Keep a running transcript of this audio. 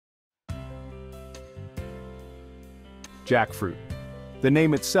Jackfruit. The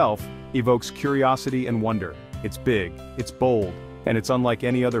name itself evokes curiosity and wonder. It's big, it's bold, and it's unlike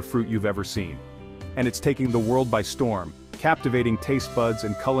any other fruit you've ever seen. And it's taking the world by storm, captivating taste buds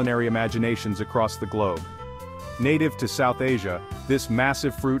and culinary imaginations across the globe. Native to South Asia, this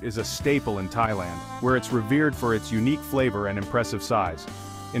massive fruit is a staple in Thailand, where it's revered for its unique flavor and impressive size.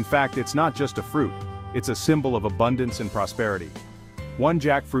 In fact, it's not just a fruit, it's a symbol of abundance and prosperity. One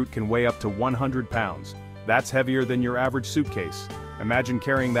jackfruit can weigh up to 100 pounds. That's heavier than your average suitcase. Imagine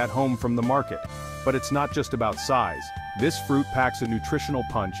carrying that home from the market. But it's not just about size. This fruit packs a nutritional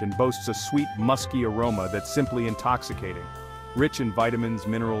punch and boasts a sweet, musky aroma that's simply intoxicating. Rich in vitamins,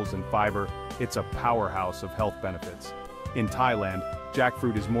 minerals, and fiber, it's a powerhouse of health benefits. In Thailand,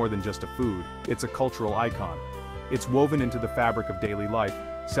 jackfruit is more than just a food, it's a cultural icon. It's woven into the fabric of daily life,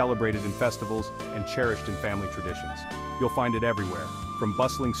 celebrated in festivals, and cherished in family traditions. You'll find it everywhere, from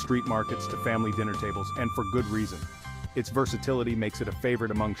bustling street markets to family dinner tables, and for good reason. Its versatility makes it a favorite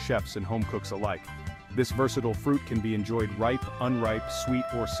among chefs and home cooks alike. This versatile fruit can be enjoyed ripe, unripe, sweet,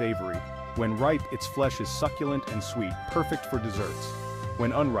 or savory. When ripe, its flesh is succulent and sweet, perfect for desserts.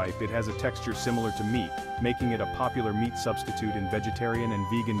 When unripe, it has a texture similar to meat, making it a popular meat substitute in vegetarian and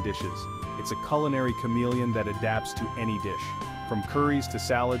vegan dishes. It's a culinary chameleon that adapts to any dish. From curries to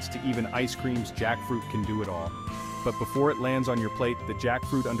salads to even ice creams, jackfruit can do it all. But before it lands on your plate, the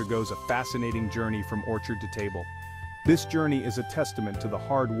jackfruit undergoes a fascinating journey from orchard to table. This journey is a testament to the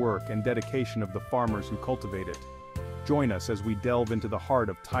hard work and dedication of the farmers who cultivate it. Join us as we delve into the heart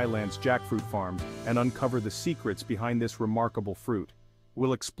of Thailand's jackfruit farms and uncover the secrets behind this remarkable fruit.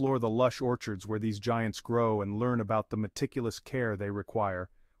 We'll explore the lush orchards where these giants grow and learn about the meticulous care they require.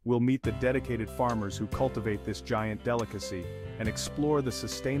 We'll meet the dedicated farmers who cultivate this giant delicacy and explore the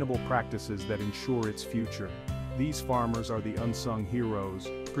sustainable practices that ensure its future. These farmers are the unsung heroes,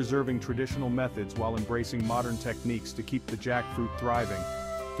 preserving traditional methods while embracing modern techniques to keep the jackfruit thriving.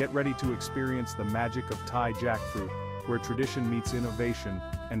 Get ready to experience the magic of Thai jackfruit, where tradition meets innovation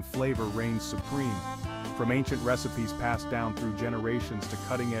and flavor reigns supreme. From ancient recipes passed down through generations to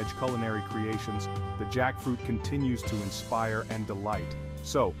cutting-edge culinary creations, the jackfruit continues to inspire and delight.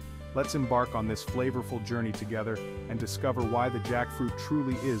 So, let's embark on this flavorful journey together and discover why the jackfruit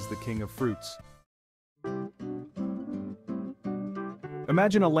truly is the king of fruits.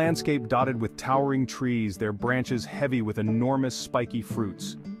 Imagine a landscape dotted with towering trees, their branches heavy with enormous spiky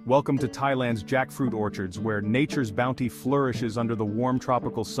fruits. Welcome to Thailand's jackfruit orchards, where nature's bounty flourishes under the warm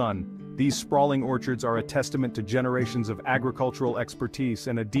tropical sun. These sprawling orchards are a testament to generations of agricultural expertise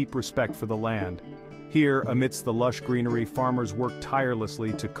and a deep respect for the land. Here, amidst the lush greenery, farmers work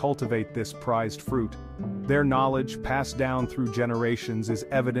tirelessly to cultivate this prized fruit. Their knowledge, passed down through generations, is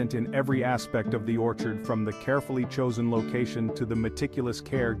evident in every aspect of the orchard, from the carefully chosen location to the meticulous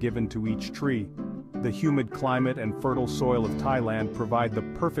care given to each tree. The humid climate and fertile soil of Thailand provide the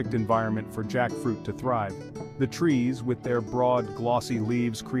perfect environment for jackfruit to thrive. The trees, with their broad, glossy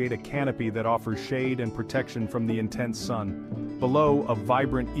leaves, create a canopy that offers shade and protection from the intense sun. Below, a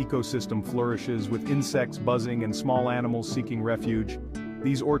vibrant ecosystem flourishes, with insects buzzing and small animals seeking refuge.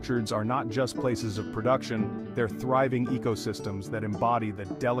 These orchards are not just places of production, they're thriving ecosystems that embody the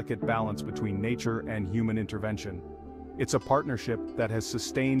delicate balance between nature and human intervention. It's a partnership that has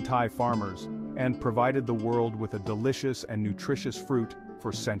sustained Thai farmers and provided the world with a delicious and nutritious fruit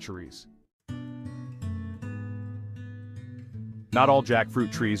for centuries. Not all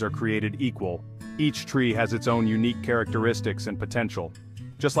jackfruit trees are created equal. Each tree has its own unique characteristics and potential.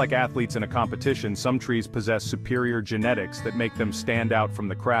 Just like athletes in a competition, some trees possess superior genetics that make them stand out from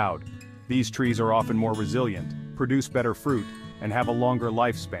the crowd. These trees are often more resilient, produce better fruit, and have a longer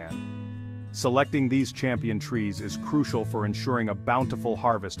lifespan. Selecting these champion trees is crucial for ensuring a bountiful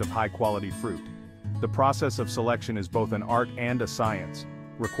harvest of high-quality fruit. The process of selection is both an art and a science,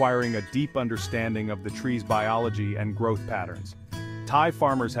 requiring a deep understanding of the tree's biology and growth patterns. Thai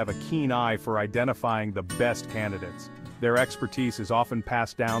farmers have a keen eye for identifying the best candidates. Their expertise is often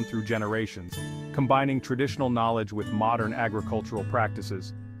passed down through generations, combining traditional knowledge with modern agricultural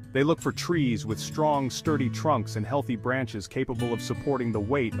practices. They look for trees with strong, sturdy trunks and healthy branches capable of supporting the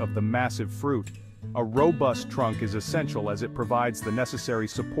weight of the massive fruit. A robust trunk is essential as it provides the necessary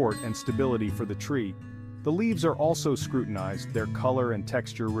support and stability for the tree. The leaves are also scrutinized, their color and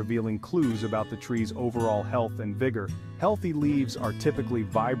texture revealing clues about the tree's overall health and vigor. Healthy leaves are typically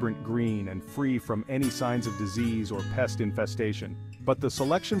vibrant green and free from any signs of disease or pest infestation. But the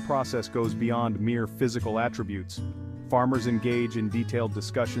selection process goes beyond mere physical attributes. Farmers engage in detailed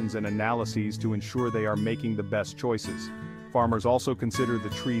discussions and analyses to ensure they are making the best choices. Farmers also consider the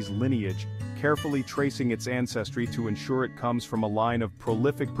tree's lineage, carefully tracing its ancestry to ensure it comes from a line of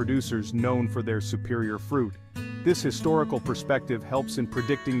prolific producers known for their superior fruit. This historical perspective helps in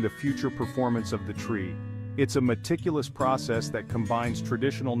predicting the future performance of the tree. It's a meticulous process that combines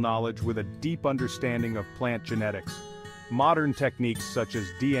traditional knowledge with a deep understanding of plant genetics. Modern techniques such as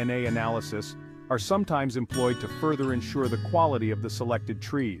DNA analysis are sometimes employed to further ensure the quality of the selected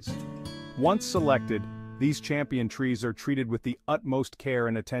trees. Once selected, these champion trees are treated with the utmost care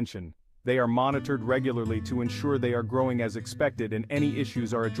and attention. They are monitored regularly to ensure they are growing as expected and any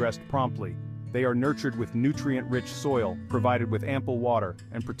issues are addressed promptly. They are nurtured with nutrient-rich soil, provided with ample water,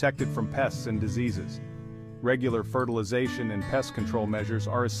 and protected from pests and diseases. Regular fertilization and pest control measures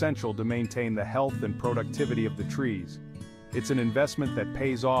are essential to maintain the health and productivity of the trees. It's an investment that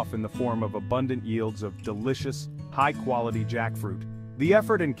pays off in the form of abundant yields of delicious, high-quality jackfruit. The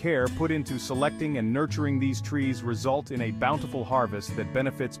effort and care put into selecting and nurturing these trees result in a bountiful harvest that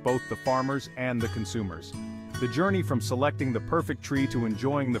benefits both the farmers and the consumers. The journey from selecting the perfect tree to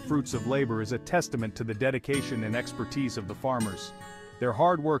enjoying the fruits of labor is a testament to the dedication and expertise of the farmers. Their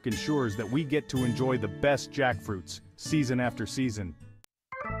hard work ensures that we get to enjoy the best jackfruits, season after season.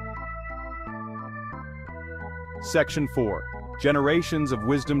 Section 4. Generations of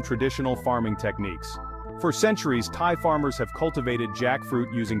Wisdom. Traditional farming techniques. For centuries, Thai farmers have cultivated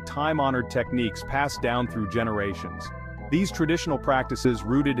jackfruit using time-honored techniques passed down through generations. These traditional practices,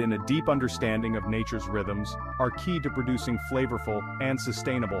 rooted in a deep understanding of nature's rhythms, are key to producing flavorful and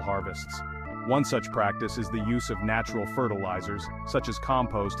sustainable harvests. One such practice is the use of natural fertilizers, such as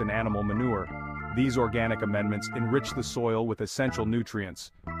compost and animal manure. These organic amendments enrich the soil with essential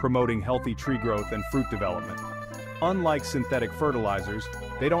nutrients, promoting healthy tree growth and fruit development. Unlike synthetic fertilizers,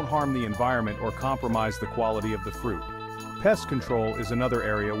 they don't harm the environment or compromise the quality of the fruit. Pest control is another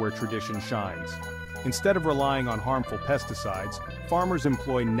area where tradition shines. Instead of relying on harmful pesticides, farmers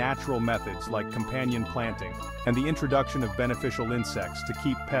employ natural methods like companion planting and the introduction of beneficial insects to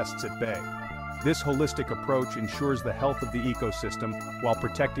keep pests at bay. This holistic approach ensures the health of the ecosystem while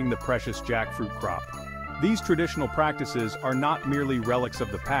protecting the precious jackfruit crop. These traditional practices are not merely relics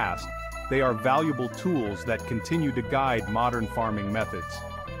of the past, they are valuable tools that continue to guide modern farming methods.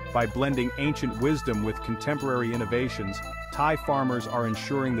 By blending ancient wisdom with contemporary innovations, Thai farmers are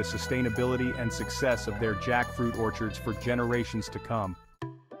ensuring the sustainability and success of their jackfruit orchards for generations to come.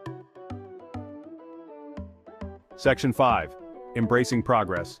 Section 5. Embracing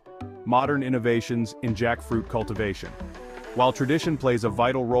progress. Modern innovations in jackfruit cultivation. While tradition plays a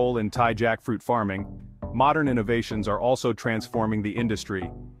vital role in Thai jackfruit farming, modern innovations are also transforming the industry,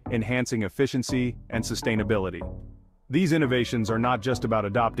 enhancing efficiency and sustainability. These innovations are not just about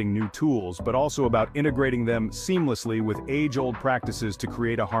adopting new tools, but also about integrating them seamlessly with age-old practices to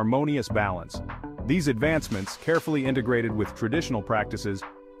create a harmonious balance. These advancements, carefully integrated with traditional practices,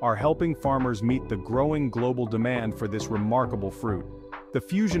 are helping farmers meet the growing global demand for this remarkable fruit. The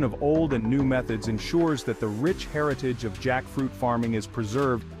fusion of old and new methods ensures that the rich heritage of jackfruit farming is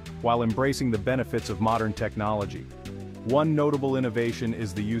preserved while embracing the benefits of modern technology. One notable innovation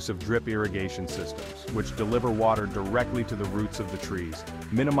is the use of drip irrigation systems, which deliver water directly to the roots of the trees,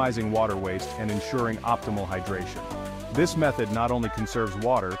 minimizing water waste and ensuring optimal hydration. This method not only conserves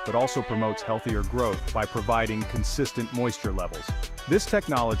water but also promotes healthier growth by providing consistent moisture levels. This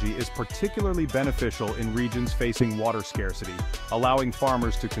technology is particularly beneficial in regions facing water scarcity, allowing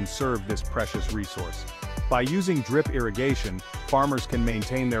farmers to conserve this precious resource. By using drip irrigation, farmers can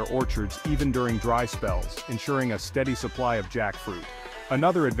maintain their orchards even during dry spells, ensuring a steady supply of jackfruit.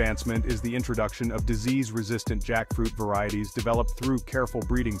 Another advancement is the introduction of disease-resistant jackfruit varieties developed through careful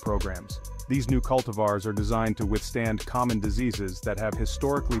breeding programs. These new cultivars are designed to withstand common diseases that have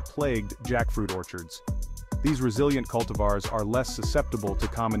historically plagued jackfruit orchards. These resilient cultivars are less susceptible to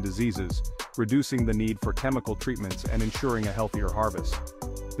common diseases, reducing the need for chemical treatments and ensuring a healthier harvest.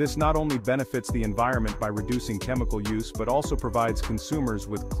 This not only benefits the environment by reducing chemical use but also provides consumers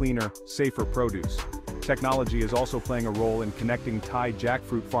with cleaner, safer produce. Technology is also playing a role in connecting Thai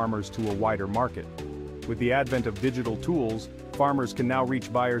jackfruit farmers to a wider market. With the advent of digital tools, farmers can now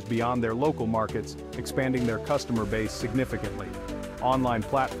reach buyers beyond their local markets, expanding their customer base significantly. Online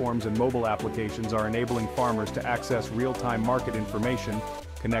platforms and mobile applications are enabling farmers to access real-time market information,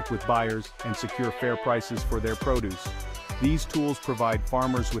 connect with buyers, and secure fair prices for their produce. These tools provide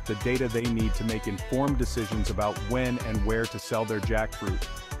farmers with the data they need to make informed decisions about when and where to sell their jackfruit.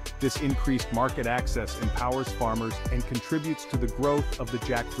 This increased market access empowers farmers and contributes to the growth of the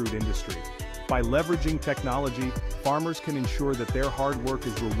jackfruit industry. By leveraging technology, farmers can ensure that their hard work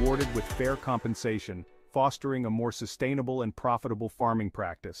is rewarded with fair compensation, fostering a more sustainable and profitable farming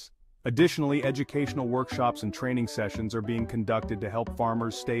practice. Additionally, educational workshops and training sessions are being conducted to help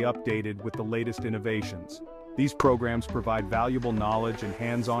farmers stay updated with the latest innovations. These programs provide valuable knowledge and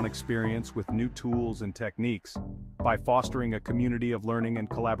hands-on experience with new tools and techniques. By fostering a community of learning and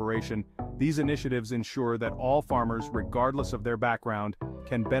collaboration, these initiatives ensure that all farmers, regardless of their background,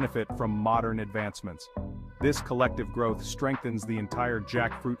 can benefit from modern advancements. This collective growth strengthens the entire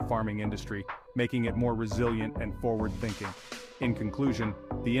jackfruit farming industry, making it more resilient and forward-thinking. In conclusion,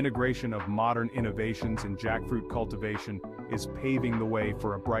 the integration of modern innovations in jackfruit cultivation is paving the way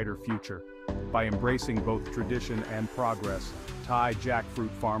for a brighter future. By embracing both tradition and progress, Thai jackfruit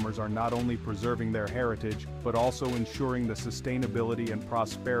farmers are not only preserving their heritage, but also ensuring the sustainability and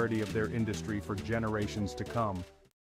prosperity of their industry for generations to come.